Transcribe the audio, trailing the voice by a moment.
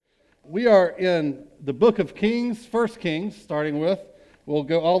We are in the book of Kings, First Kings, starting with. We'll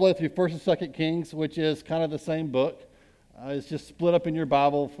go all the way through First and Second Kings, which is kind of the same book. It's just split up in your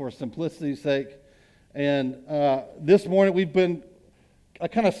Bible for simplicity's sake. And this morning I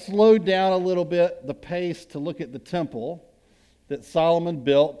kind of slowed down a little bit the pace to look at the temple that Solomon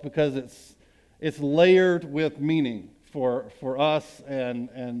built because it's layered with meaning for us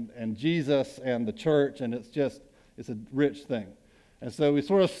and Jesus and the church, and it's a rich thing. And so we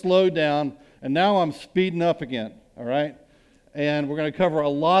sort of slowed down, and now I'm speeding up again, all right? And we're going to cover a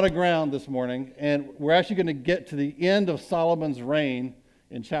lot of ground this morning, and we're actually going to get to the end of Solomon's reign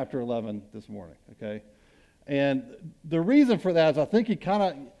in chapter 11 this morning, okay? And the reason for that is I think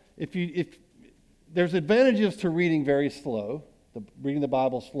if there's advantages to reading very slow, reading the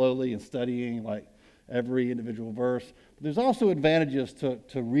Bible slowly and studying like every individual verse. But there's also advantages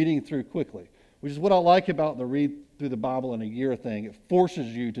to reading through quickly, which is what I like about the read through the Bible in a year thing. It forces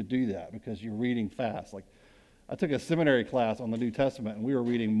you to do that because you're reading fast. Like I took a seminary class on the New Testament, and we were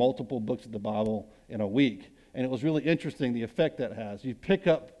reading multiple books of the Bible in a week, and it was really interesting the effect that has. You pick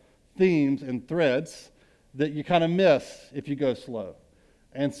up themes and threads that you kind of miss if you go slow.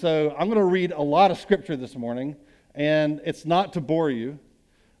 And so I'm going to read a lot of scripture this morning, and it's not to bore you.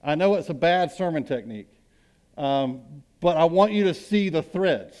 I know it's a bad sermon technique, but I want you to see the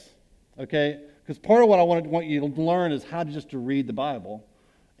threads, okay? Because part of what I want you to learn is how to read the Bible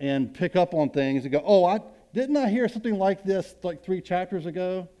and pick up on things and go, didn't I hear something like this like 3 chapters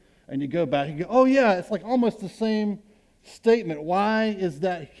ago? And you go back and go, oh yeah, it's like almost the same statement. Why is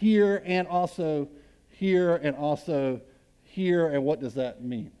that here and also here and also here, and what does that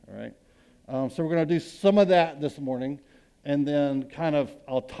mean, all right? So we're going to do some of that this morning, and then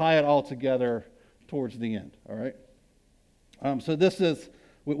I'll tie it all together towards the end, all right? So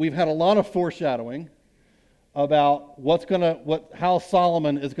we've had a lot of foreshadowing about how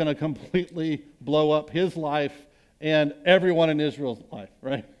Solomon is going to completely blow up his life and everyone in Israel's life,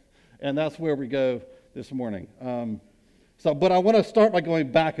 right? And that's where we go this morning. But I want to start by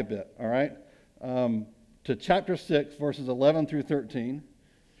going back a bit, all right? To chapter 6, verses 11 through 13.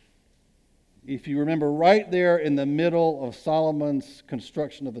 If you remember, right there in the middle of Solomon's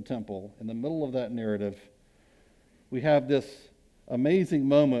construction of the temple, in the middle of that narrative, we have this amazing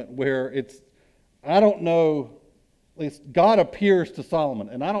moment where I don't know, at least God appears to Solomon,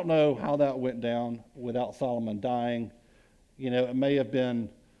 and I don't know how that went down without Solomon dying. It may have been,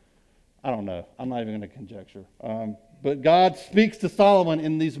 I don't know. I'm not even going to conjecture. But God speaks to Solomon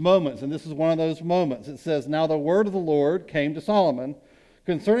in these moments, and this is one of those moments. It says, "Now the word of the Lord came to Solomon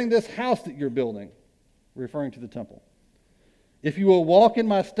concerning this house that you're building," referring to the temple. "If you will walk in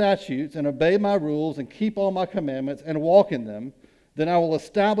my statutes and obey my rules and keep all my commandments and walk in them, then I will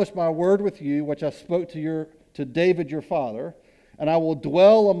establish my word with you, which I spoke to David your father, and I will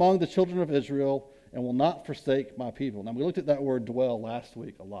dwell among the children of Israel and will not forsake my people." Now, we looked at that word dwell last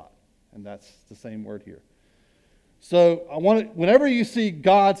week a lot, and that's the same word here. So whenever you see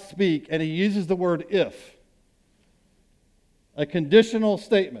God speak and he uses the word if, a conditional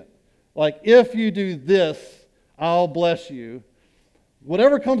statement, like if you do this, I'll bless you.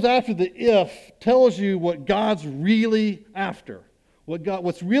 Whatever comes after the if tells you what God's really after.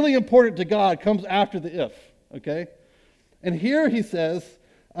 What's really important to God comes after the if, okay? And here he says,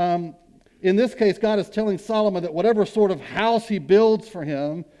 in this case, God is telling Solomon that whatever sort of house he builds for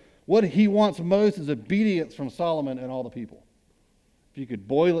him, what he wants most is obedience from Solomon and all the people. If you could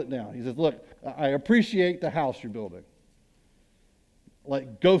boil it down. He says, look, I appreciate the house you're building.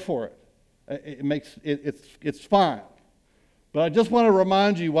 Like, go for it. It's fine. But I just want to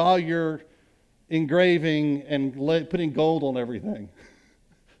remind you while you're engraving and putting gold on everything,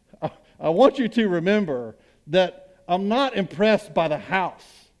 I want you to remember that I'm not impressed by the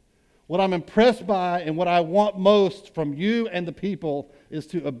house. What I'm impressed by and what I want most from you and the people is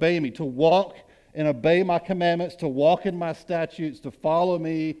to obey me, to walk and obey my commandments, to walk in my statutes, to follow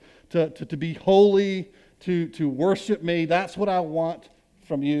me, to be holy, to worship me. That's what I want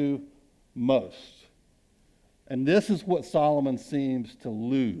from you most. And this is what Solomon seems to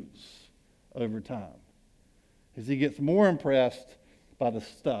lose over time, as he gets more impressed by the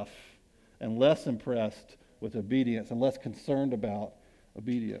stuff and less impressed with obedience and less concerned about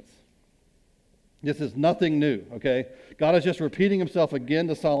obedience. This is nothing new, okay? God is just repeating himself again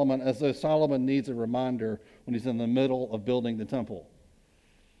to Solomon as though Solomon needs a reminder when he's in the middle of building the temple.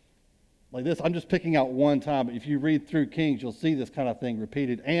 Like this, I'm just picking out one time, but if you read through Kings, you'll see this kind of thing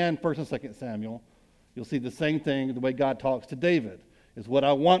repeated. And 1st and 2nd Samuel, you'll see the same thing, the way God talks to David, is what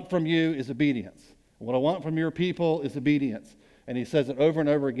I want from you is obedience. What I want from your people is obedience. And he says it over and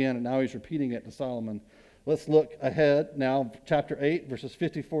over again, and now he's repeating it to Solomon Let's look ahead now, chapter 8, verses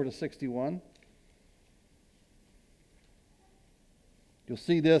 54 to 61. You'll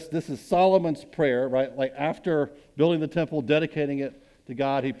see this. This is Solomon's prayer, right? Like after building the temple, dedicating it to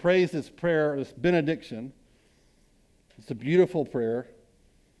God, he prays this prayer, this benediction. It's a beautiful prayer.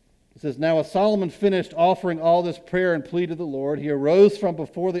 It says, "Now as Solomon finished offering all this prayer and plea to the Lord, he arose from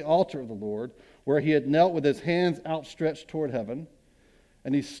before the altar of the Lord, where he had knelt with his hands outstretched toward heaven.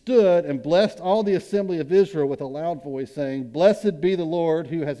 And he stood and blessed all the assembly of Israel with a loud voice, saying, 'Blessed be the Lord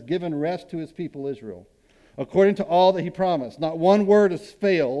who has given rest to his people Israel, according to all that he promised. Not one word has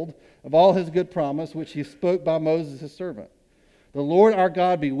failed of all his good promise, which he spoke by Moses his servant. The Lord our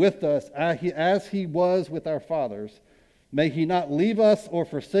God be with us as he was with our fathers. May he not leave us or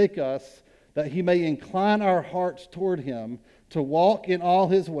forsake us, that he may incline our hearts toward him, to walk in all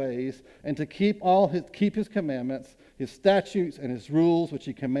his ways, and to keep his commandments, his statutes, and his rules, which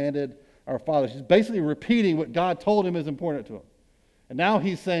he commanded our fathers.'" He's basically repeating what God told him is important to him. And now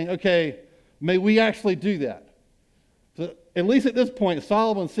he's saying, okay, may we actually do that. So at least at this point,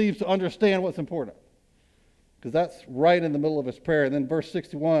 Solomon seems to understand what's important, because that's right in the middle of his prayer. And then verse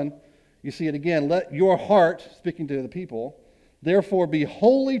 61, you see it again. "Let your heart," speaking to the people, "therefore be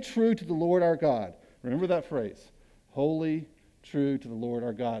wholly true to the Lord our God." Remember that phrase, wholly true to the Lord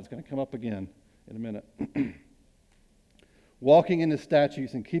our God. It's going to come up again in a minute. "Walking in his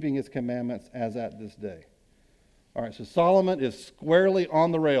statutes and keeping his commandments as at this day." All right, so Solomon is squarely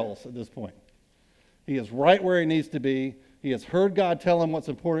on the rails at this point. He is right where he needs to be. He has heard God tell him what's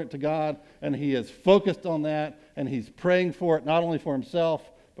important to God, and he is focused on that, and he's praying for it, not only for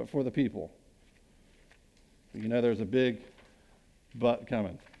himself, but for the people. You know there's a big but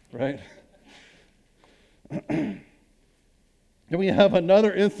coming, right? Then we have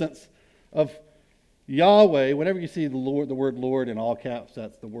another instance of Yahweh. Whenever you see the word Lord in all caps,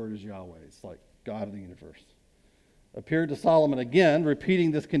 that's the word is Yahweh. It's like God of the universe. Appeared to Solomon again,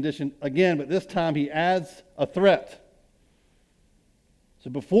 repeating this condition again, but this time he adds a threat. So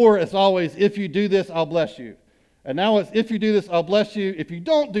before it's always, if you do this, I'll bless you. And now it's, if you do this, I'll bless you. If you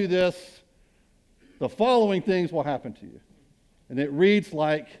don't do this, the following things will happen to you. And it reads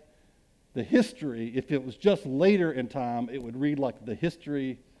like the history. If it was just later in time, it would read like the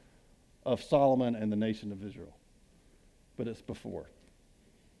history of Solomon and the nation of Israel. But it's before.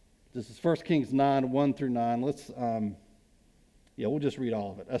 This is 1 Kings 9, 1 through 9. We'll just read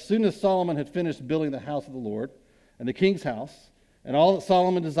all of it. "As soon as Solomon had finished building the house of the Lord and the king's house, and all that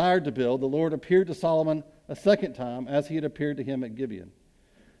Solomon desired to build, the Lord appeared to Solomon a second time, as he had appeared to him at Gibeon.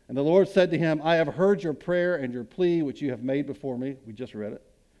 And the Lord said to him, 'I have heard your prayer and your plea which you have made before me.'" We just read it.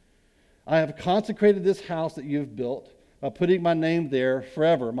 "I have consecrated this house that you have built by putting my name there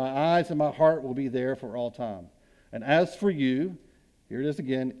forever. My eyes and my heart will be there for all time. And as for you," here it is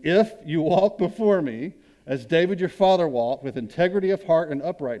again, "if you walk before me, as David your father walked, with integrity of heart and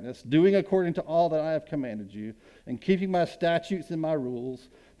uprightness, doing according to all that I have commanded you, and keeping my statutes and my rules,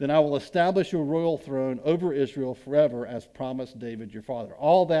 then I will establish your royal throne over Israel forever, as promised David your father."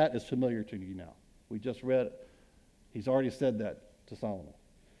 All that is familiar to you now. We just read it. He's already said that to Solomon.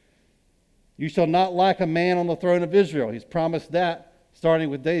 "You shall not lack a man on the throne of Israel." He's promised that, starting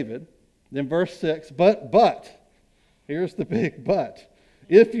with David. Then verse 6, but, here's the big but.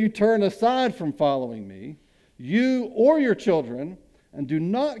 "If you turn aside from following me, you or your children, and do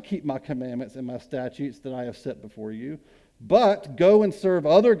not keep my commandments and my statutes that I have set before you, but go and serve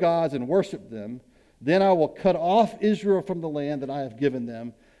other gods and worship them, then I will cut off Israel from the land that I have given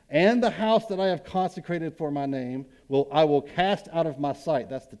them, and the house that I have consecrated for my name I will cast out of my sight."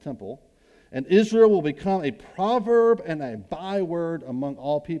 That's the temple. "And Israel will become a proverb and a byword among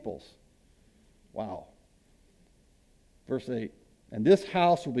all peoples." Wow. Verse 8, "And this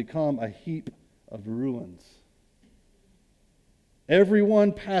house will become a heap of ruins.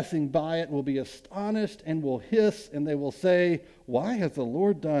 Everyone passing by it will be astonished and will hiss, and they will say, 'Why has the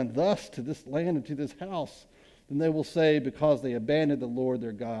Lord done thus to this land and to this house?' Then they will say, 'Because they abandoned the Lord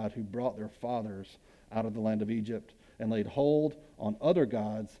their God, who brought their fathers out of the land of Egypt, and laid hold on other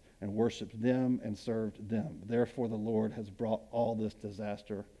gods, and worshipped them and served them. Therefore the Lord has brought all this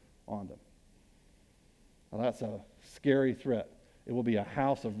disaster on them.'" Now that's a scary threat. It will be a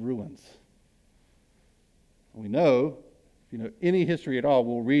house of ruins. We know, if you know any history at all,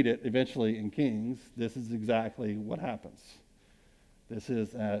 we'll read it eventually in Kings. This is exactly what happens. This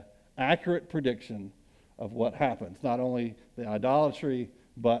is an accurate prediction of what happens. Not only the idolatry,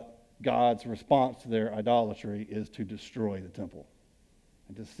 but God's response to their idolatry is to destroy the temple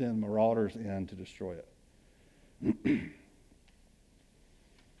and to send marauders in to destroy it.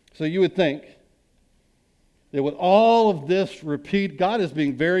 So you would think That with all of this repeat, God is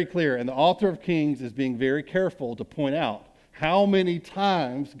being very clear, and the author of Kings is being very careful to point out how many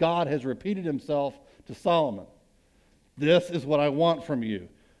times God has repeated himself to Solomon. This is what I want from you.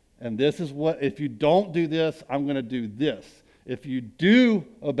 And this is what, if you don't do this, I'm going to do this. If you do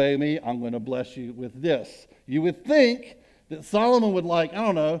obey me, I'm going to bless you with this. You would think that Solomon would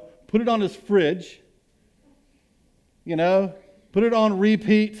put it on his fridge, put it on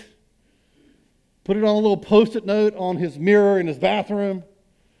repeat, put it on a little Post-it note on his mirror in his bathroom,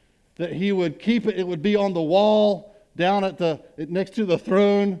 that he would keep it, it would be on the wall down next to the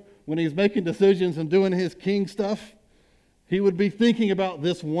throne when he's making decisions and doing his king stuff. He would be thinking about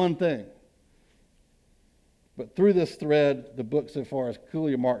this one thing. But through this thread, the book so far is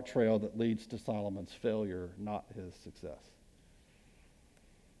clearly a marked trail that leads to Solomon's failure, not his success.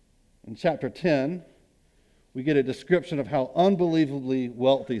 In chapter 10, we get a description of how unbelievably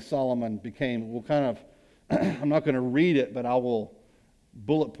wealthy Solomon became. I'm not going to read it, but I will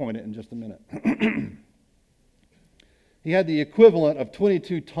bullet point it in just a minute. He had the equivalent of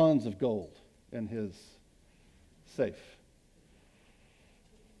 22 tons of gold in his safe.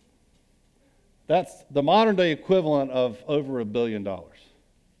 That's the modern day equivalent of over $1 billion,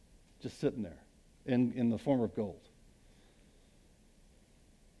 just sitting there in the form of gold.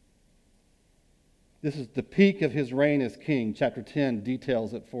 This is the peak of his reign as king. Chapter 10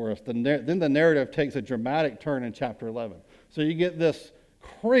 details it for us. Then the narrative takes a dramatic turn in chapter 11. So you get this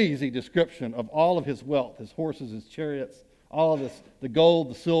crazy description of all of his wealth, his horses, his chariots, all of this, the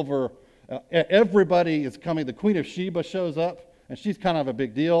gold, the silver. Everybody is coming. The Queen of Sheba shows up, and she's kind of a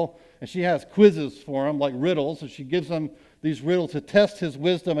big deal. And she has quizzes for him, like riddles. So she gives him these riddles to test his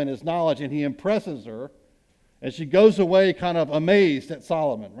wisdom and his knowledge, and he impresses her. And she goes away kind of amazed at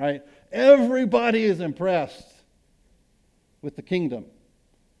Solomon, right? Everybody is impressed with the kingdom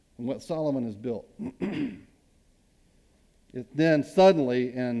and what Solomon has built. Then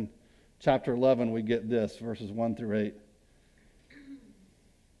suddenly in chapter 11 we get this, verses 1 through 8.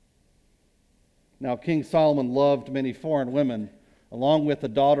 Now King Solomon loved many foreign women, along with the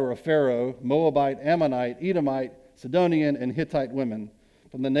daughter of Pharaoh, Moabite, Ammonite, Edomite, Sidonian, and Hittite women,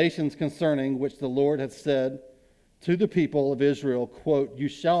 from the nations concerning which the Lord had said to the people of Israel, quote, "You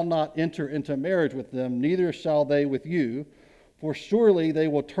shall not enter into marriage with them, neither shall they with you, for surely they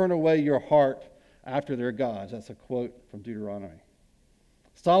will turn away your heart after their gods." That's a quote from Deuteronomy.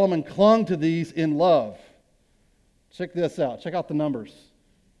 Solomon clung to these in love. Check this out. Check out the numbers.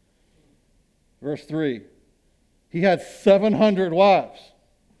 Verse 3. He had 700 wives.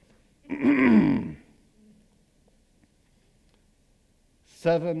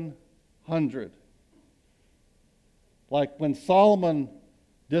 700. Like when Solomon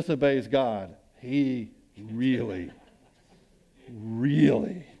disobeys God, he really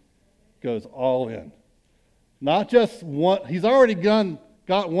goes all in. Not just one, he's already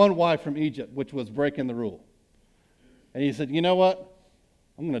got one wife from Egypt, which was breaking the rule. And he said, you know what?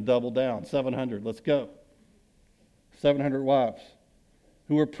 I'm going to double down. 700, let's go. 700 wives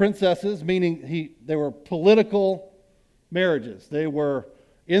who were princesses, meaning they were political marriages. They were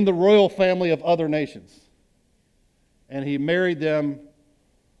in the royal family of other nations. And he married them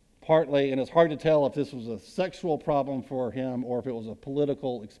partly, and it's hard to tell if this was a sexual problem for him or if it was a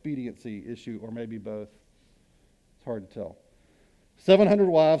political expediency issue or maybe both. It's hard to tell. 700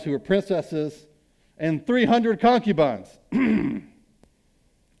 wives who were princesses and 300 concubines.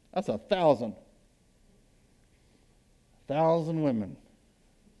 That's 1,000. 1,000 women.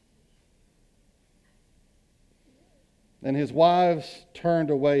 And his wives turned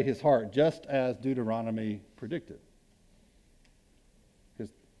away his heart, just as Deuteronomy predicted.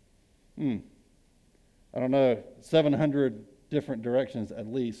 Because, I don't know, 700 different directions at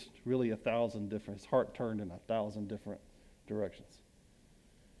least, really 1,000 different. His heart turned in 1,000 different directions.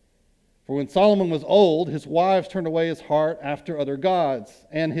 For when Solomon was old, his wives turned away his heart after other gods,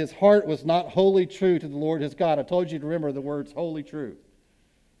 and his heart was not wholly true to the Lord his God. I told you to remember the words wholly true.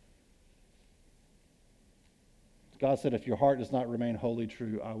 God said, if your heart does not remain wholly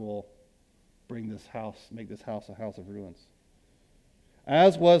true, I will make this house a house of ruins.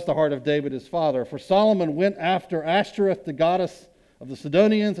 As was the heart of David his father. For Solomon went after Ashtoreth, the goddess of the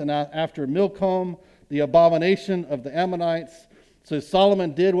Sidonians, and after Milcom, the abomination of the Ammonites. So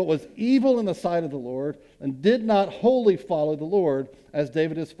Solomon did what was evil in the sight of the Lord, and did not wholly follow the Lord, as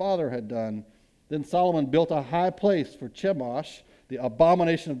David his father had done. Then Solomon built a high place for Chemosh, the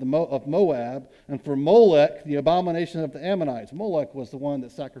abomination of Moab, and for Molech, the abomination of the Ammonites. Molech was the one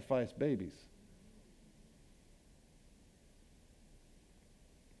that sacrificed babies.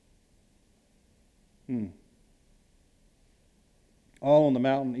 All on the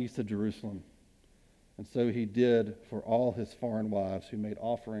mountain east of Jerusalem. And so he did for all his foreign wives who made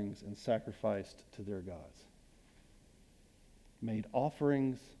offerings and sacrificed to their gods. Made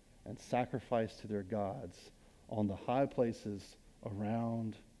offerings and sacrificed to their gods on the high places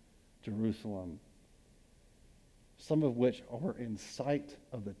around Jerusalem, some of which are in sight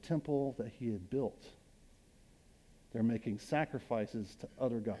of the temple that he had built. They're making sacrifices to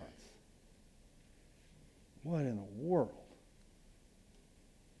other gods. What in the world?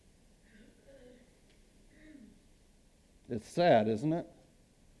 It's sad, isn't it?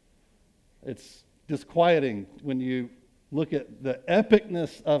 It's disquieting when you look at the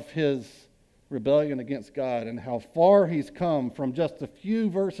epicness of his rebellion against God and how far he's come from just a few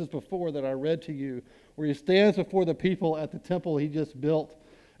verses before that I read to you, where he stands before the people at the temple he just built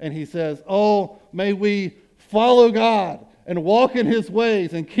and he says, "Oh, may we follow God and walk in his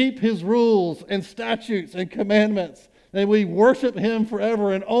ways and keep his rules and statutes and commandments. And we worship him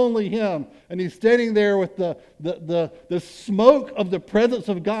forever and only him." And he's standing there with the smoke of the presence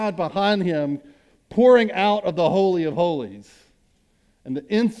of God behind him pouring out of the Holy of Holies and the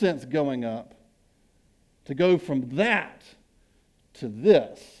incense going up. To go from that to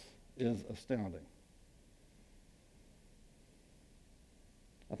this is astounding.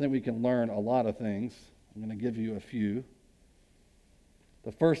 I think we can learn a lot of things. I'm going to give you a few.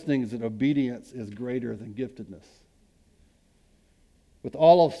 The first thing is that obedience is greater than giftedness. With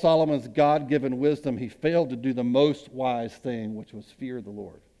all of Solomon's God-given wisdom, he failed to do the most wise thing, which was fear the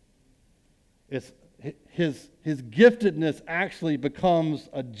Lord. It's his giftedness actually becomes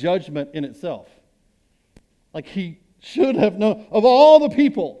a judgment in itself. Like he should have known, of all the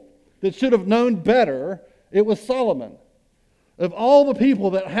people that should have known better, it was Solomon. Of all the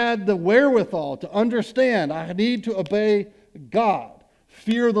people that had the wherewithal to understand, I need to obey God,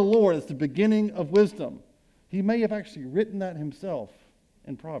 fear the Lord, it's the beginning of wisdom. He may have actually written that himself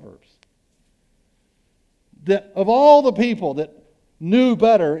in Proverbs. That of all the people that knew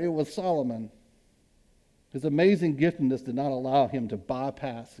better, it was Solomon. His amazing giftedness did not allow him to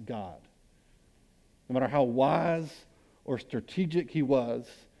bypass God. No matter how wise or strategic he was.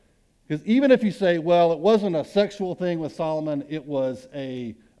 Because even if you say, well, it wasn't a sexual thing with Solomon, it was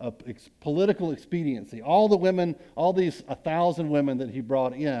a political expediency. All the women, all these 1,000 women that he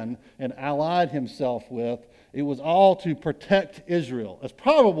brought in and allied himself with, it was all to protect Israel. That's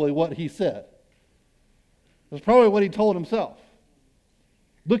probably what he said. That's probably what he told himself.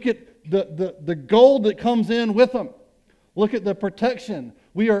 Look at the gold that comes in with them. Look at the protection.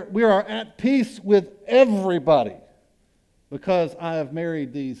 We are at peace with everybody because I have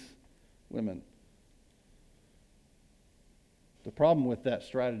married these women. The problem with that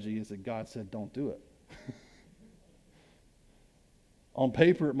strategy is that God said, don't do it. On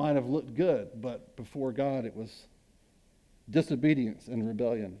paper, it might have looked good, but before God, it was disobedience and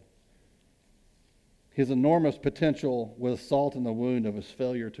rebellion. His enormous potential was salt in the wound of his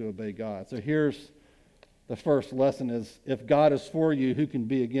failure to obey God. So here's the first lesson is, if God is for you, who can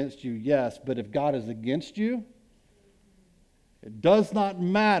be against you? Yes, but if God is against you, it does not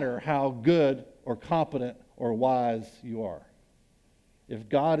matter how good or competent or wise you are. If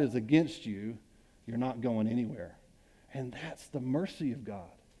God is against you, you're not going anywhere. And that's the mercy of God.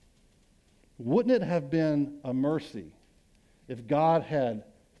 Wouldn't it have been a mercy if God had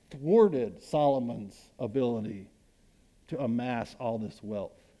thwarted Solomon's ability to amass all this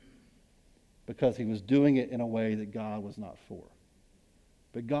wealth? Because he was doing it in a way that God was not for.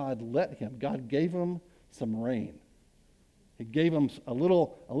 But God let him. God gave him some rain. He gave him a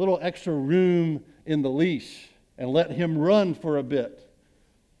little extra room in the leash and let him run for a bit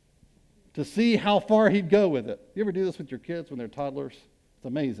to see how far he'd go with it. You ever do this with your kids when they're toddlers? It's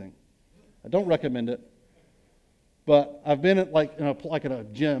amazing. I don't recommend it. But I've been at like at a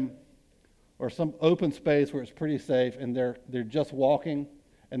gym or some open space where it's pretty safe and they're just walking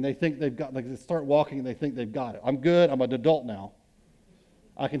and they think they've got, like they start walking and they think they've got it. I'm good. I'm an adult now.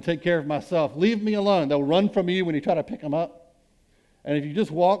 I can take care of myself. Leave me alone. They'll run from you when you try to pick them up. And if you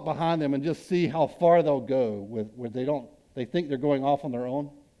just walk behind them and just see how far they'll go where they think they're going off on their own,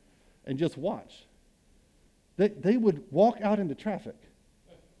 and just watch. They would walk out into traffic.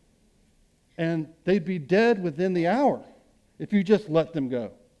 And they'd be dead within the hour if you just let them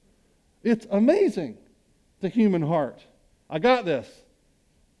go. It's amazing, the human heart. I got this.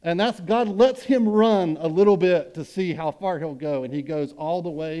 And that's God lets him run a little bit to see how far he'll go. And he goes all the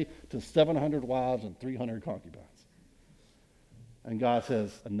way to 700 wives and 300 concubines. And God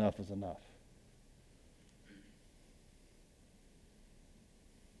says, enough is enough.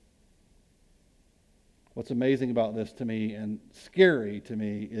 What's amazing about this to me and scary to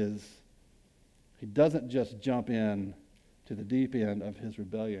me is he doesn't just jump in to the deep end of his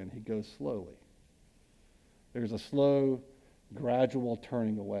rebellion. He goes slowly. There's a slow, gradual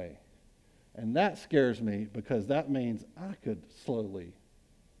turning away. And that scares me because that means I could slowly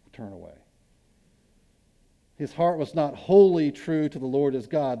turn away. His heart was not wholly true to the Lord his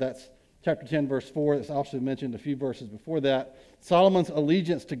God. That's chapter 10, verse 4. That's also mentioned a few verses before that. Solomon's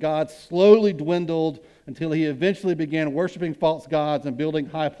allegiance to God slowly dwindled until he eventually began worshiping false gods and building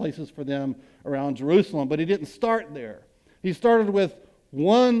high places for them around Jerusalem. But he didn't start there. He started with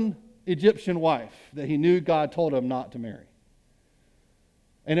one Egyptian wife that he knew God told him not to marry.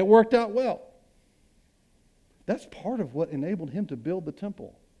 And it worked out well. That's part of what enabled him to build the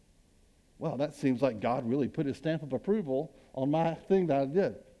temple. Well, that seems like God really put his stamp of approval on my thing that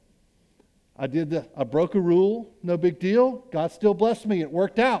I did. I broke a rule, no big deal. God still blessed me. It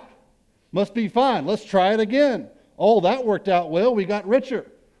worked out. Must be fine. Let's try it again. Oh, that worked out well. We got richer.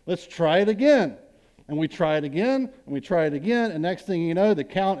 Let's try it again. And we try it again, and we try it again, and next thing you know, the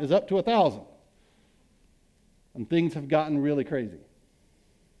count is up to 1,000. And things have gotten really crazy.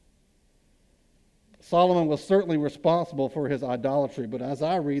 Solomon was certainly responsible for his idolatry, but as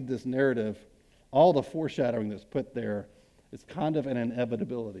I read this narrative, all the foreshadowing that's put there is kind of an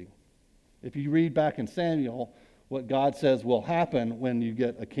inevitability. If you read back in Samuel, what God says will happen when you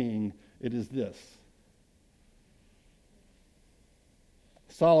get a king, it is this.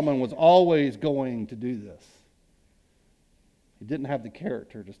 Solomon was always going to do this. He didn't have the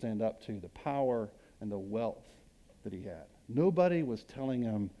character to stand up to the power and the wealth that he had. Nobody was telling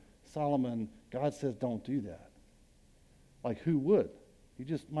him, Solomon, God says don't do that. Like who would? You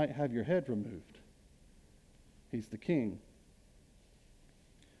just might have your head removed. He's the king.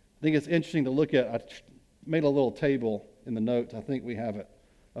 I think it's interesting to look at. I made a little table in the notes. I think we have it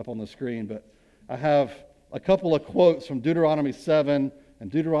up on the screen. But I have a couple of quotes from Deuteronomy 7 and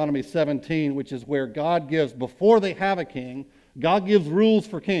Deuteronomy 17, which is where God gives, before they have a king, God gives rules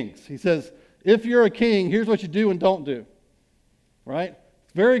for kings. He says, if you're a king, here's what you do and don't do. Right?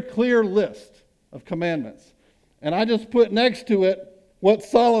 Very clear list of commandments. And I just put next to it what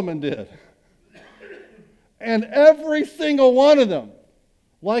Solomon did. And every single one of them,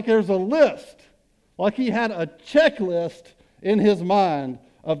 like there's a list, like he had a checklist in his mind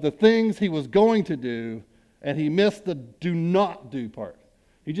of the things he was going to do, and he missed the do not do part.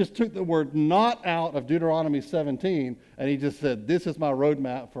 He just took the word not out of Deuteronomy 17, and he just said, this is my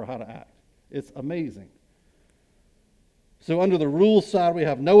roadmap for how to act. It's amazing. So under the rules side, we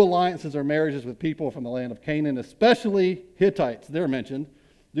have no alliances or marriages with people from the land of Canaan, especially Hittites. They're mentioned.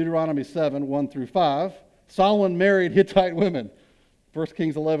 Deuteronomy 7, 1 through 5. Solomon married Hittite women. 1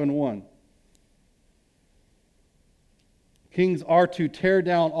 Kings 11:1. Kings are to tear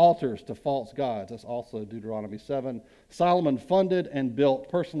down altars to false gods. That's also Deuteronomy 7. Solomon funded and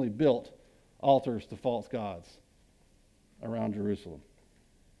personally built altars to false gods around Jerusalem.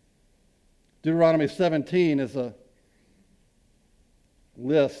 Deuteronomy 17 is a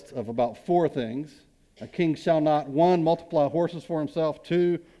list of about 4 things. A king shall not, 1, multiply horses for himself,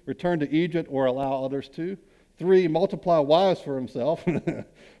 2, return to Egypt or allow others to, 3, multiply wives for himself,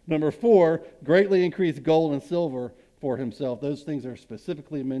 number 4, greatly increase gold and silver for himself. Those things are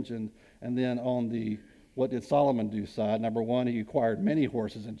specifically mentioned. And then on the what did Solomon do side, number 1, he acquired many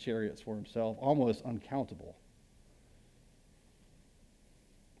horses and chariots for himself, almost uncountable.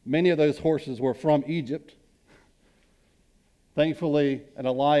 Many of those horses were from Egypt. Thankfully, an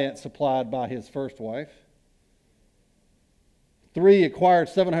alliance supplied by his first wife. 3, acquired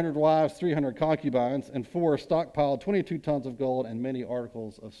 700 wives, 300 concubines. And 4, stockpiled 22 tons of gold and many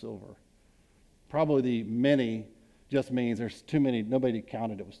articles of silver. Probably the many just means there's too many. Nobody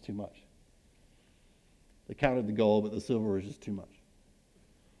counted it was too much. They counted the gold, but the silver was just too much.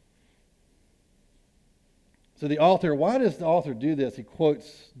 So the author, why does the author do this? He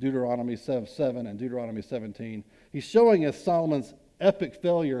quotes Deuteronomy 7 and Deuteronomy 17. He's showing us Solomon's epic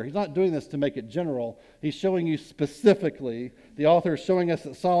failure. He's not doing this to make it general. He's showing you specifically. The author is showing us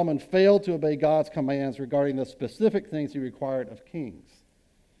that Solomon failed to obey God's commands regarding the specific things he required of kings.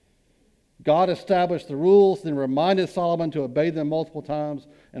 God established the rules, then reminded Solomon to obey them multiple times.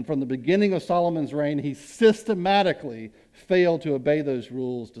 And from the beginning of Solomon's reign, he systematically failed to obey those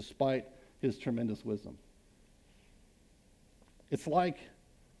rules despite his tremendous wisdom. It's like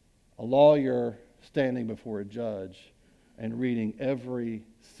a lawyer standing before a judge and reading every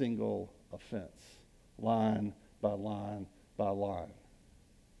single offense, line by line by line.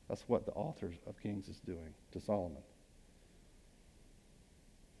 That's what the author of Kings is doing to Solomon.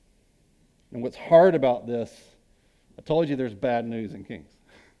 And what's hard about this, I told you there's bad news in Kings,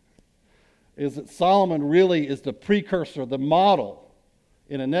 is that Solomon really is the precursor, the model,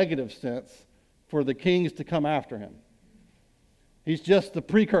 in a negative sense, for the kings to come after him. He's just the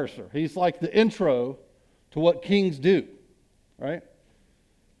precursor. He's like the intro to what kings do, right?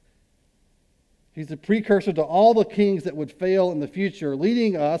 He's the precursor to all the kings that would fail in the future,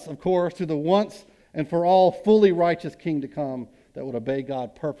 leading us, of course, to the once and for all fully righteous king to come that would obey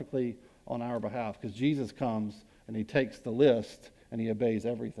God perfectly on our behalf. Because Jesus comes and he takes the list and he obeys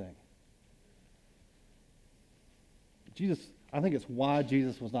everything. I think it's why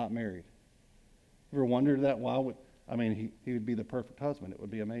Jesus was not married. Ever wondered that? He would be the perfect husband. It would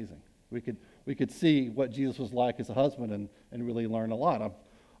be amazing. We could see what Jesus was like as a husband and really learn a lot. I've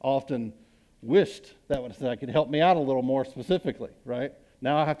often wished that could help me out a little more specifically, right?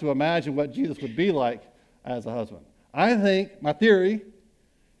 Now I have to imagine what Jesus would be like as a husband. I think, my theory,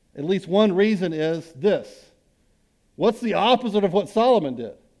 at least one reason is this. What's the opposite of what Solomon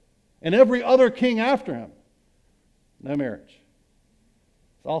did? And every other king after him? No marriage.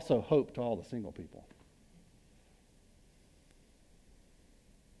 It's also hope to all the single people.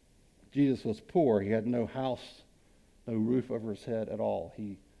 Jesus was poor. He had no house, no roof over his head at all.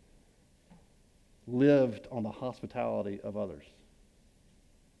 He lived on the hospitality of others.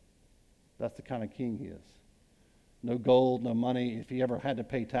 That's the kind of king he is. No gold, no money. If he ever had to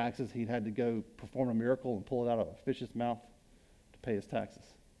pay taxes, he'd had to go perform a miracle and pull it out of a fish's mouth to pay his taxes.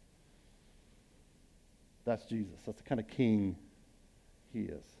 That's Jesus. That's the kind of king he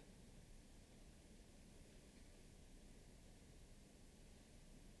is.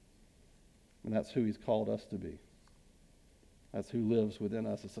 And that's who he's called us to be. That's who lives within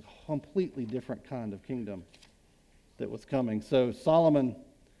us. It's a completely different kind of kingdom that was coming. So Solomon,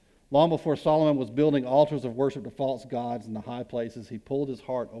 long before Solomon was building altars of worship to false gods in the high places, he pulled his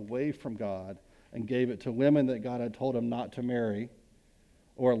heart away from God and gave it to women that God had told him not to marry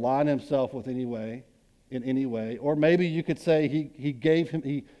or align himself with in any way. Or maybe you could say he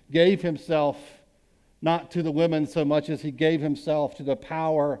gave himself not to the women so much as he gave himself to the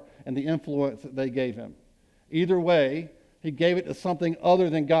power and the influence that they gave him. Either way, he gave it to something other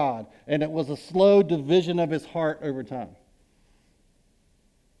than God, and it was a slow division of his heart over time.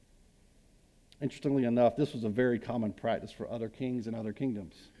 Interestingly enough, this was a very common practice for other kings and other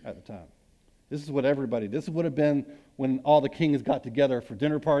kingdoms at the time. This would have been when all the kings got together for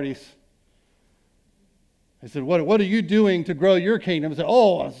dinner parties. They said, what are you doing to grow your kingdom? They said,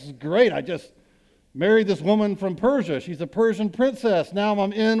 oh, this is great. I just married this woman from Persia. She's a Persian princess. Now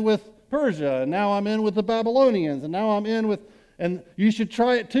I'm in with Persia, and now I'm in with the Babylonians, and now I'm in with, and you should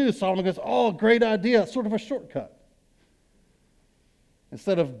try it too. Solomon goes, oh, great idea. It's sort of a shortcut.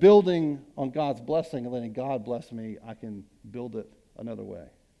 Instead of building on God's blessing and letting God bless me, I can build it another way.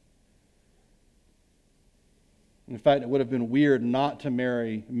 In fact, it would have been weird not to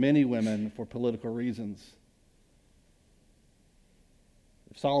marry many women for political reasons.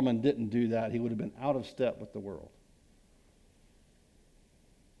 If Solomon didn't do that, he would have been out of step with the world.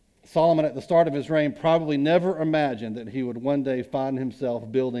 Solomon, at the start of his reign, probably never imagined that he would one day find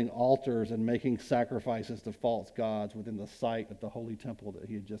himself building altars and making sacrifices to false gods within the site of the holy temple that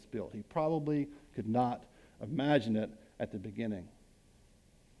he had just built. He probably could not imagine it at the beginning.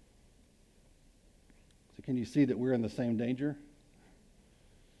 So can you see that we're in the same danger?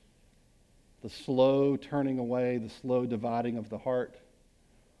 The slow turning away, the slow dividing of the heart.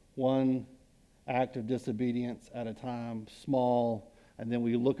 One act of disobedience at a time, small, and then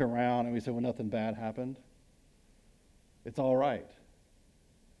we look around and we say, well, nothing bad happened. It's all right.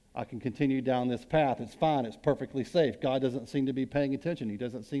 I can continue down this path. It's fine. It's perfectly safe. God doesn't seem to be paying attention. He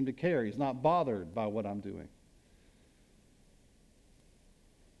doesn't seem to care. He's not bothered by what I'm doing.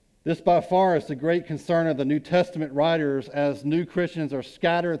 This by far is the great concern of the New Testament writers as new Christians are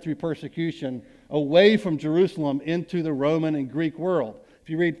scattered through persecution away from Jerusalem into the Roman and Greek world. If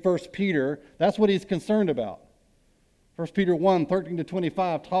you read 1 Peter, that's what he's concerned about. 1 Peter 1,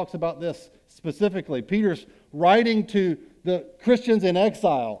 13-25 talks about this specifically. Peter's writing to the Christians in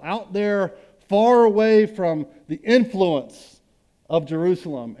exile, out there far away from the influence of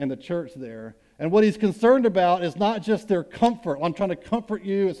Jerusalem and the church there. And what he's concerned about is not just their comfort. I'm trying to comfort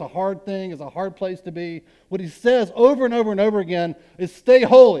you. It's a hard thing. It's a hard place to be. What he says over and over and over again is stay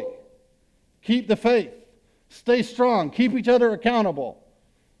holy. Keep the faith. Stay strong. Keep each other accountable.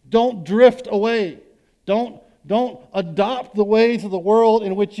 Don't drift away. Don't adopt the ways of the world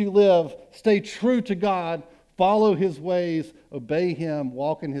in which you live. Stay true to God. Follow his ways. Obey him.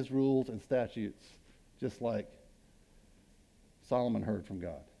 Walk in his rules and statutes. Just like Solomon heard from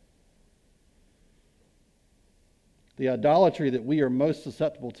God. The idolatry that we are most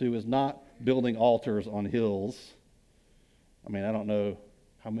susceptible to is not building altars on hills. I don't know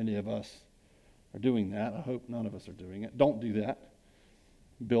how many of us are doing that. I hope none of us are doing it. Don't do that.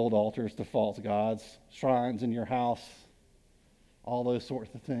 Build altars to false gods, shrines in your house, all those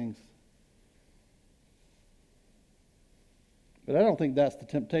sorts of things. But I don't think that's the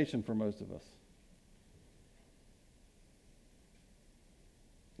temptation for most of us.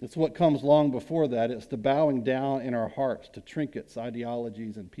 It's what comes long before that. It's the bowing down in our hearts to trinkets,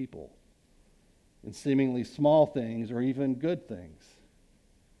 ideologies, and people, in seemingly small things or even good things.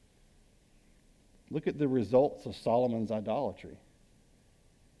 Look at the results of Solomon's idolatry.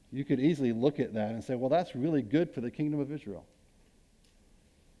 You could easily look at that and say, well, that's really good for the kingdom of Israel.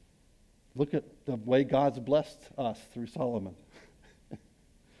 Look at the way God's blessed us through Solomon.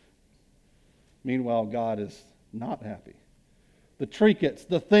 Meanwhile, God is not happy. The trinkets,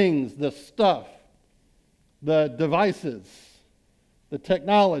 the things, the stuff, the devices, the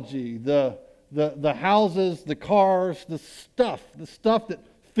technology, the houses, the cars, the stuff that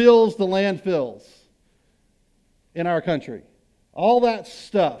fills the landfills in our country. All that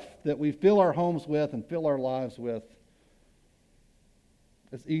stuff that we fill our homes with and fill our lives with,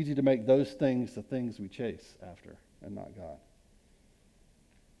 it's easy to make those things the things we chase after and not God.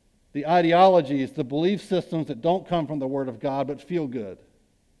 The ideologies, the belief systems that don't come from the Word of God but feel good.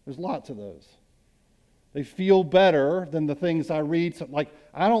 There's lots of those. They feel better than the things I read. Like,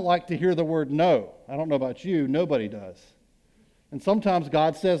 I don't like to hear the word no. I don't know about you. Nobody does. And sometimes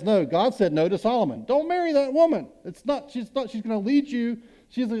God says no. God said no to Solomon. Don't marry that woman. She's going to lead you.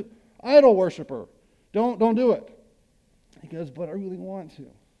 She's an idol worshiper. Don't do it. He goes, but I really want to.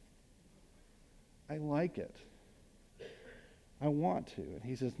 I like it. I want to. And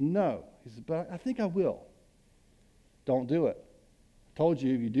he says, no. He says, but I think I will. Don't do it. I told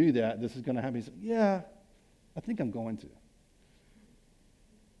you if you do that, this is going to happen. He said, yeah, I think I'm going to.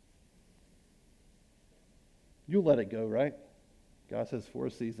 You'll let it go, right? God says, for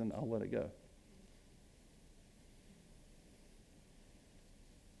a season, I'll let it go.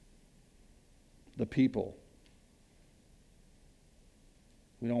 The people.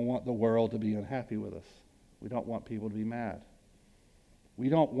 We don't want the world to be unhappy with us. We don't want people to be mad. We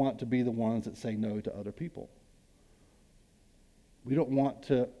don't want to be the ones that say no to other people. We don't want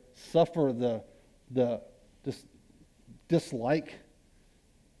to suffer the dislike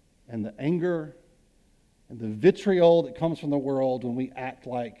and the anger and the vitriol that comes from the world when we act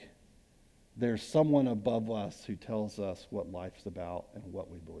like there's someone above us who tells us what life's about and what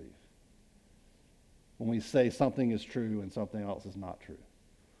we believe. When we say something is true and something else is not true.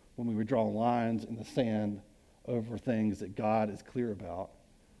 When we draw lines in the sand over things that God is clear about,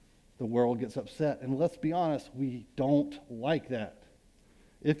 the world gets upset. And let's be honest, we don't like that.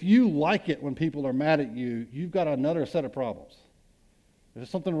 If you like it when people are mad at you, you've got another set of problems. There's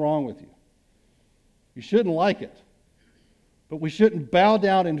something wrong with you. You shouldn't like it. But we shouldn't bow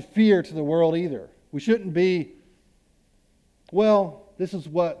down in fear to the world either. We shouldn't be, well, this is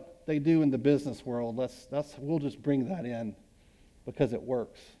what they do in the business world. We'll just bring that in because it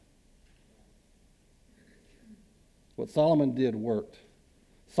works. What Solomon did worked.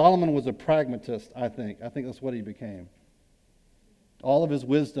 Solomon was a pragmatist, I think. I think that's what he became. All of his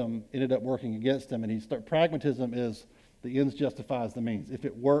wisdom ended up working against him, and pragmatism is the ends justifies the means. If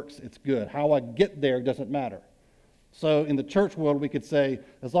it works, it's good. How I get there doesn't matter. So in the church world, we could say,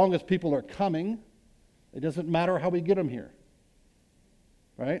 as long as people are coming, it doesn't matter how we get them here.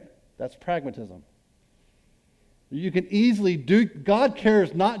 Right? That's pragmatism. You can easily do, God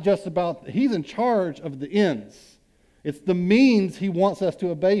cares not just about, he's in charge of the ends. It's the means he wants us to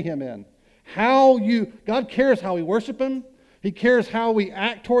obey him in. God cares how we worship him. He cares how we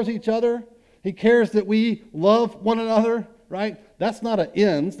act towards each other. He cares that we love one another, right? That's not an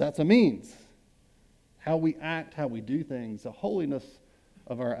ends, that's a means. How we act, how we do things, the holiness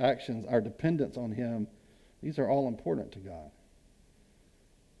of our actions, our dependence on him, these are all important to God.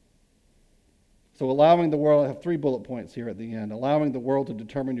 So allowing the world, I have 3 bullet points here at the end. Allowing the world to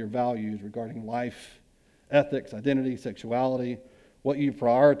determine your values regarding life, ethics, identity, sexuality. What you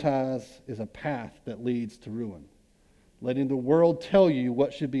prioritize is a path that leads to ruin. Letting the world tell you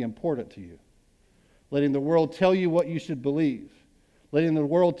what should be important to you. Letting the world tell you what you should believe. Letting the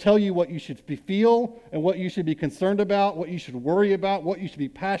world tell you what you should feel and what you should be concerned about, what you should worry about, what you should be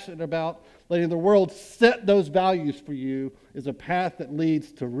passionate about. Letting the world set those values for you is a path that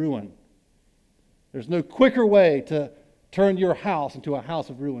leads to ruin. There's no quicker way to turn your house into a house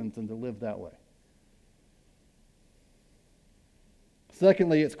of ruins than to live that way.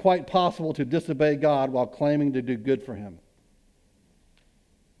 Secondly, it's quite possible to disobey God while claiming to do good for him.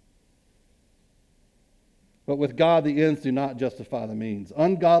 But with God, the ends do not justify the means.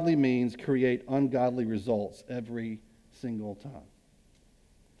 Ungodly means create ungodly results every single time.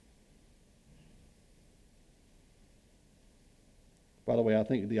 By the way, I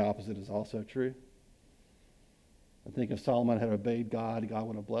think the opposite is also true. I think if Solomon had obeyed God, God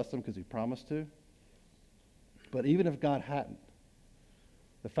would have blessed him because he promised to. But even if God hadn't,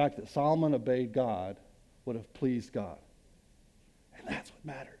 The fact that Solomon obeyed God would have pleased God. And that's what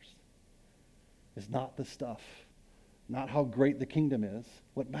matters. It's not the stuff, not how great the kingdom is.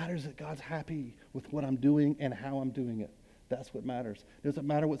 What matters is that God's happy with what I'm doing and how I'm doing it. That's what matters. It doesn't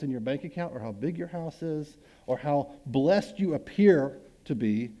matter what's in your bank account or how big your house is or how blessed you appear to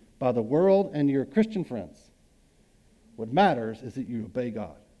be by the world and your Christian friends. What matters is that you obey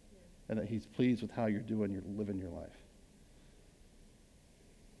God and that he's pleased with how you're living your life.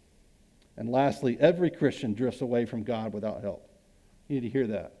 And lastly, every Christian drifts away from God without help. You need to hear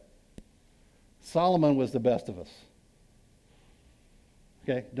that. Solomon was the best of us.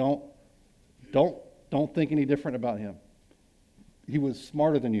 Okay? Don't think any different about him. He was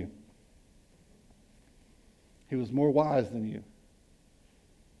smarter than you. He was more wise than you.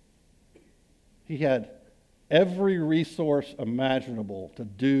 He had every resource imaginable to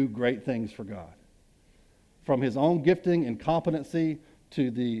do great things for God. From his own gifting and competency to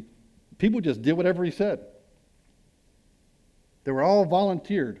the people just did whatever he said. They were all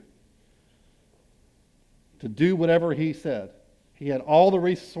volunteered to do whatever he said. He had all the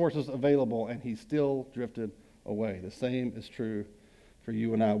resources available, and he still drifted away. The same is true for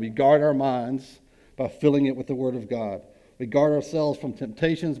you and I. We guard our minds by filling it with the Word of God. We guard ourselves from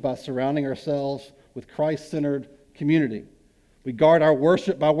temptations by surrounding ourselves with Christ-centered community. We guard our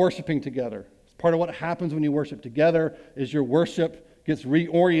worship by worshiping together. Part of what happens when you worship together is your worship gets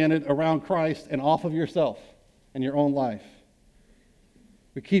reoriented around Christ and off of yourself and your own life.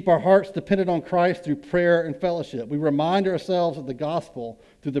 We keep our hearts dependent on Christ through prayer and fellowship. We remind ourselves of the gospel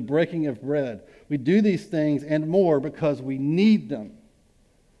through the breaking of bread. We do these things and more because we need them.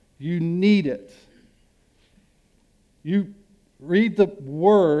 You need it. You read the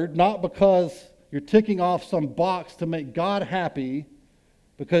Word not because you're ticking off some box to make God happy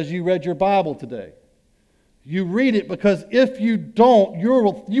because you read your Bible today. You read it because if you don't,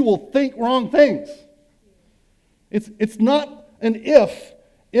 you will think wrong things. It's not an if,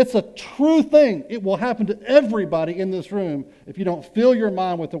 it's a true thing. It will happen to everybody in this room. If you don't fill your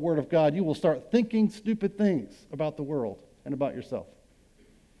mind with the Word of God, you will start thinking stupid things about the world and about yourself.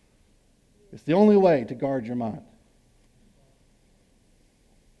 It's the only way to guard your mind.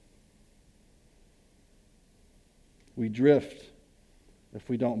 We drift if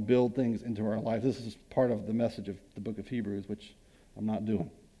we don't build things into our life. This is part of the message of the book of Hebrews, which I'm not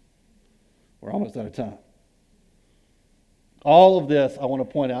doing. We're almost out of time. All of this, I want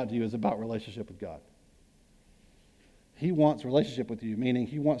to point out to you, is about relationship with God. He wants relationship with you, meaning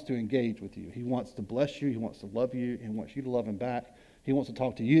he wants to engage with you. He wants to bless you. He wants to love you. He wants you to love him back. He wants to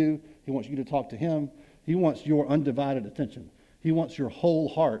talk to you. He wants you to talk to him. He wants your undivided attention. He wants your whole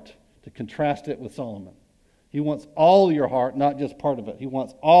heart, to contrast it with Solomon. He wants all your heart, not just part of it. He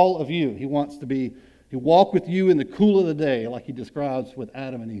wants all of you. He wants to walk with you in the cool of the day, like he describes with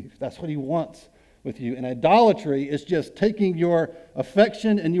Adam and Eve. That's what he wants with you. And idolatry is just taking your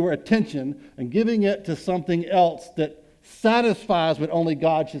affection and your attention and giving it to something else that satisfies what only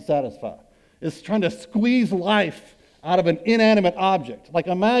God should satisfy. It's trying to squeeze life out of an inanimate object. Like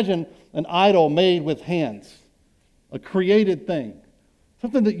imagine an idol made with hands, a created thing.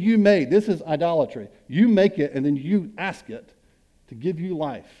 Something that you made. This is idolatry. You make it and then you ask it to give you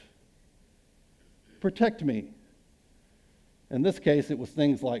life. Protect me. In this case, it was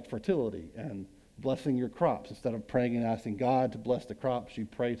things like fertility and blessing your crops. Instead of praying and asking God to bless the crops, you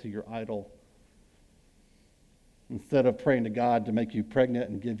pray to your idol. Instead of praying to God to make you pregnant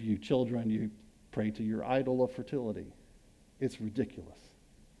and give you children, you pray to your idol of fertility. It's ridiculous.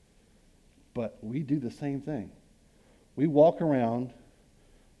 But we do the same thing. We walk around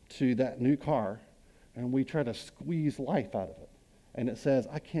to that new car and we try to squeeze life out of it. And it says,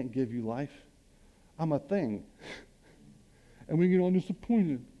 I can't give you life. I'm a thing. And we get all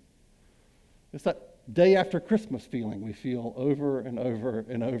disappointed. It's that day after Christmas feeling we feel over and over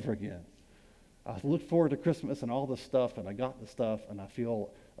and over again. I look forward to Christmas and all this stuff, and I got the stuff, and I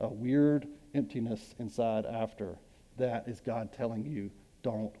feel a weird emptiness inside after. That is God telling you,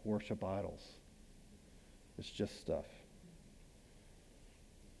 don't worship idols. It's just stuff.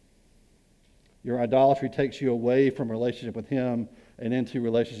 Your idolatry takes you away from relationship with him and into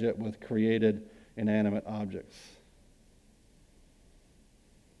relationship with created inanimate objects.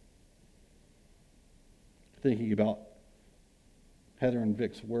 Thinking about Heather and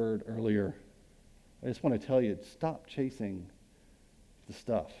Vic's word earlier, I just want to tell you, stop chasing the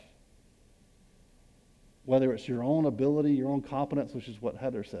stuff. Whether it's your own ability, your own competence, which is what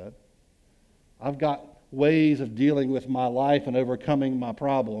Heather said. I've got ways of dealing with my life and overcoming my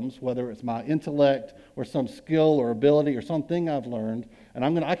problems, whether it's my intellect or some skill or ability or something I've learned,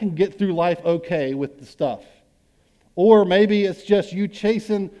 and I can get through life okay with the stuff. Or maybe it's just you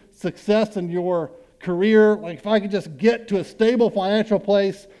chasing success in your career. Like, if I could just get to a stable financial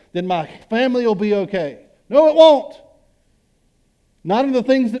place, then my family will be okay. No, it won't. Not in the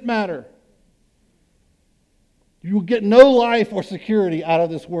things that matter. You will get no life or security out of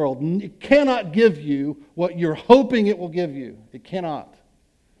this world. It cannot give you what you're hoping it will give you. It cannot.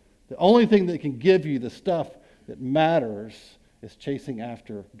 The only thing that can give you the stuff that matters is chasing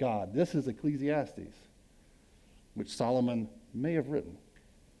after God. This is Ecclesiastes, which Solomon may have written.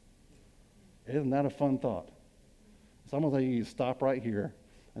 Isn't that a fun thought? So I'm going to tell you to stop right here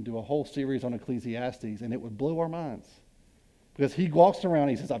and do a whole series on Ecclesiastes, and it would blow our minds. Because he walks around,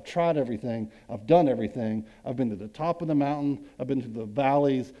 he says, I've tried everything, I've done everything, I've been to the top of the mountain, I've been to the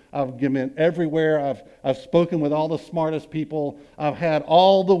valleys, I've been everywhere, I've spoken with all the smartest people, I've had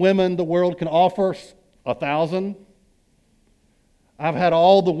all the women the world can offer, 1,000. I've had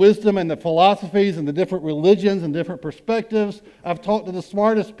all the wisdom and the philosophies and the different religions and different perspectives. I've talked to the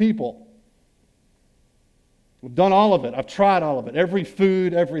smartest people. I've done all of it. I've tried all of it. Every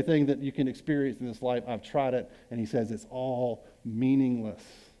food, everything that you can experience in this life, I've tried it. And he says it's all meaningless.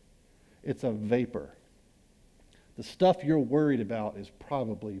 It's a vapor. The stuff you're worried about is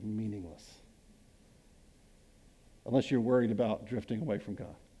probably meaningless. Unless you're worried about drifting away from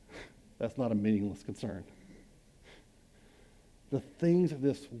God. That's not a meaningless concern. The things of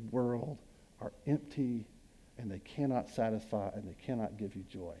this world are empty and they cannot satisfy and they cannot give you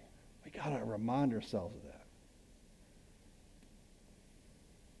joy. We got to remind ourselves of that.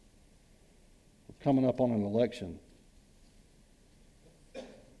 We're coming up on an election,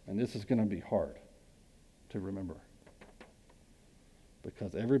 and this is going to be hard to remember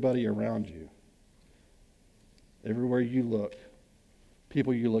because everybody around you, everywhere you look,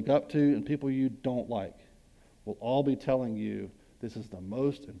 people you look up to and people you don't like, will all be telling you this is the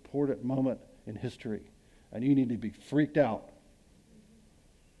most important moment in history, and you need to be freaked out.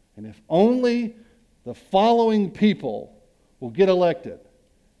 And if only the following people will get elected,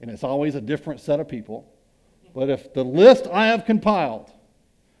 and it's always a different set of people, but if the list I have compiled,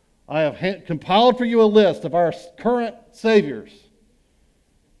 I have compiled for you a list of our current saviors,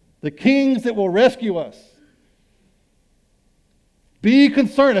 the kings that will rescue us. Be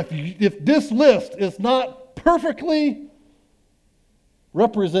concerned if this list is not perfectly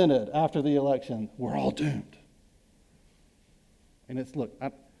represented after the election, we're all doomed. And look,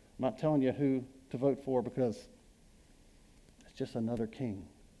 I'm not telling you who to vote for because it's just another king.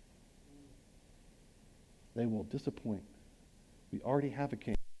 They will disappoint. We already have a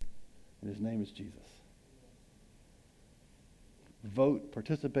king, and his name is Jesus. Vote,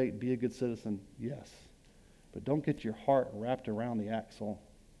 participate, be a good citizen, yes. But don't get your heart wrapped around the axle,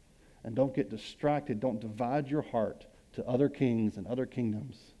 and don't get distracted. Don't divide your heart to other kings and other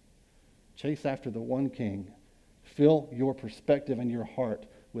kingdoms. Chase after the one king. Fill your perspective and your heart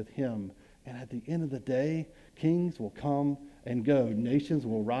with him. And at the end of the day, kings will come and go. Nations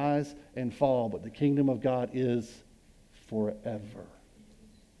will rise and fall. But the kingdom of God is forever.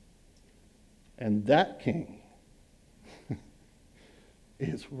 And that king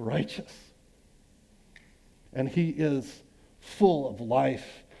is righteous. And he is full of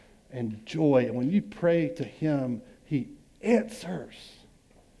life and joy. And when you pray to him, he answers.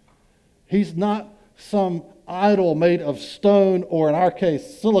 He's not some idol made of stone, or in our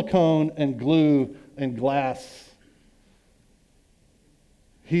case, silicone and glue and glass.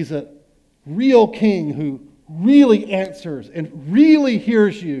 He's a real king who really answers and really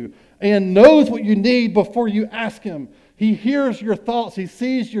hears you and knows what you need before you ask him. He hears your thoughts. He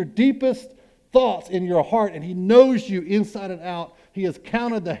sees your deepest thoughts in your heart, and he knows you inside and out. He has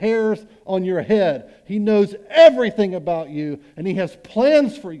counted the hairs on your head. He knows everything about you, and he has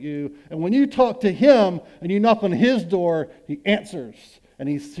plans for you. And when you talk to him and you knock on his door, he answers, and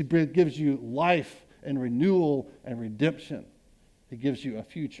he gives you life and renewal and redemption. He gives you a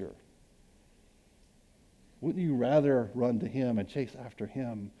future. Wouldn't you rather run to him and chase after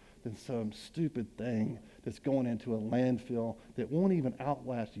him than some stupid thing that's going into a landfill that won't even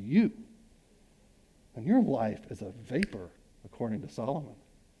outlast you? And your life is a vapor, according to Solomon.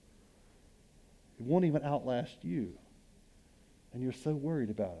 It won't even outlast you. And you're so worried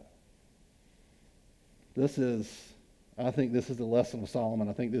about it. I think this is the lesson of Solomon.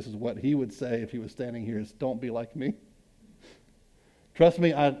 I think this is what he would say if he was standing here, is don't be like me. Trust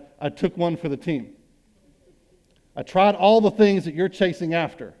me, I took one for the team. I tried all the things that you're chasing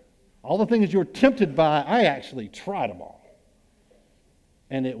after. All the things you're tempted by, I actually tried them all.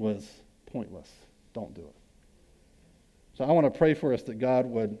 And it was pointless. Don't do it. So I want to pray for us that God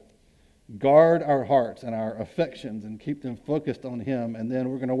would guard our hearts and our affections and keep them focused on Him. And then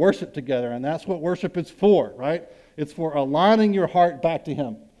we're going to worship together. And that's what worship is for, right? It's for aligning your heart back to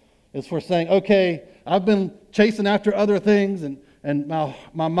Him. It's for saying, okay, I've been chasing after other things and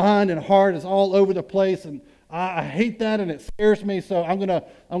my mind and heart is all over the place, and I hate that and it scares me, so I'm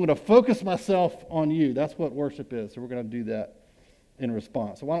gonna focus myself on you. That's what worship is. So we're going to do that in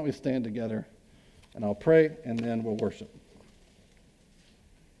response. So why don't we stand together and I'll pray and then we'll worship.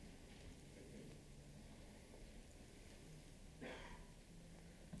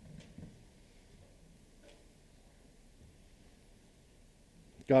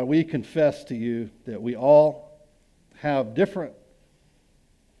 God, we confess to you that we all have different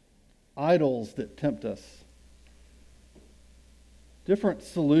idols that tempt us, different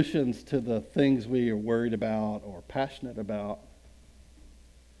solutions to the things we are worried about or passionate about.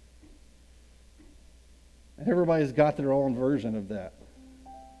 And everybody's got their own version of that.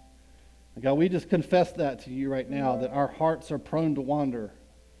 And God, we just confess that to you right now, that our hearts are prone to wander,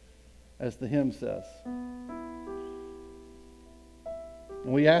 as the hymn says.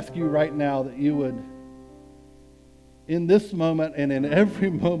 And we ask you right now that you would, in this moment and in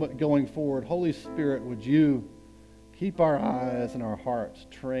every moment going forward, Holy Spirit, would you keep our eyes and our hearts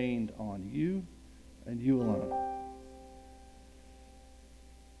trained on you and you alone.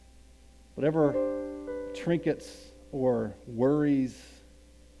 Whatever trinkets or worries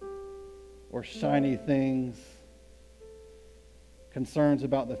or shiny things, concerns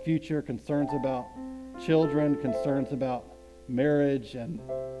about the future, concerns about children, concerns about marriage and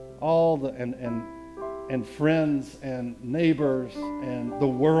all the and friends and neighbors and the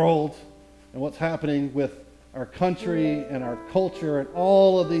world and what's happening with our country and our culture and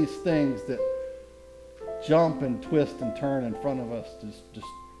all of these things that jump and twist and turn in front of us, just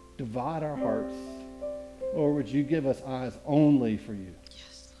divide our hearts. Lord, would you give us eyes only for you?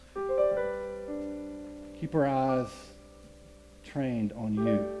 Yes, Keep our eyes trained on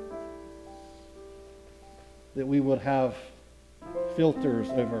you. That we would have filters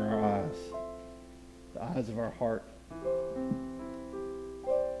over our eyes, the eyes of our heart,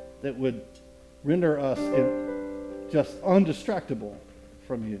 that would render us just undistractable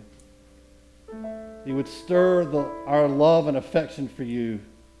from you. You would stir our love and affection for you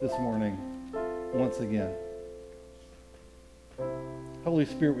this morning once again. Holy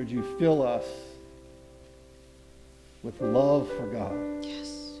Spirit, would you fill us with love for God?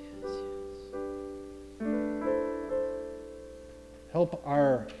 yes, yes, yes. Help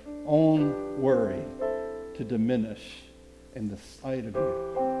our own worry to diminish in the sight of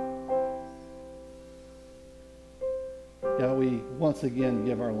you. God, we once again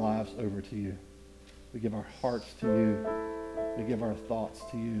give our lives over to you. We give our hearts to you. We give our thoughts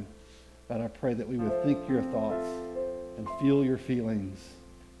to you. God, I pray that we would think your thoughts and feel your feelings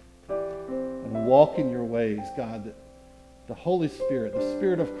and walk in your ways, God, that the Holy Spirit, the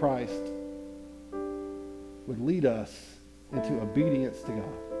Spirit of Christ, would lead us into obedience to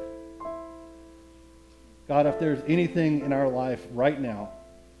God. God, if there's anything in our life right now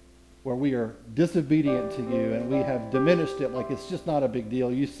where we are disobedient to you and we have diminished it like it's just not a big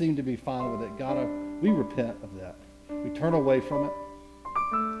deal, you seem to be fine with it, God, we repent of that. We turn away from it.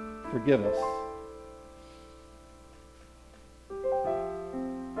 Forgive us.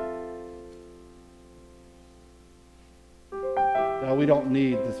 God, we don't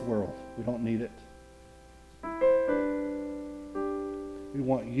need this world. We don't need it. We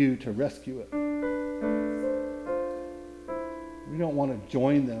want you to rescue it. We don't want to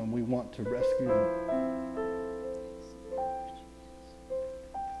join them. We want to rescue them.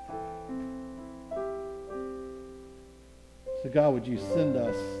 So God, would you send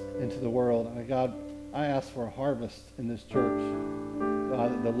us into the world? And God, I ask for a harvest in this church.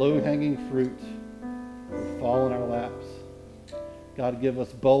 God, that the low-hanging fruit would fall in our laps. God, give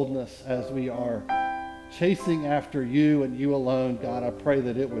us boldness as we are chasing after you and you alone. God, I pray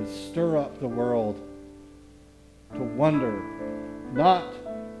that it would stir up the world to wonder, not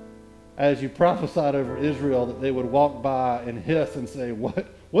as you prophesied over Israel, that they would walk by and hiss and say,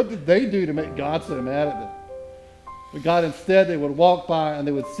 what did they do to make God so mad at them? But God, instead, they would walk by and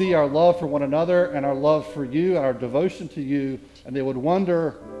they would see our love for one another and our love for you, our devotion to you, and they would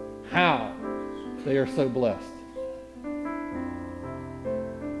wonder how they are so blessed.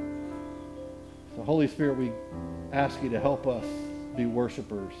 So, Holy Spirit, we ask you to help us be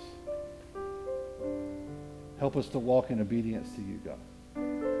worshipers. Help us to walk in obedience to you, God.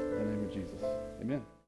 In the name of Jesus. Amen.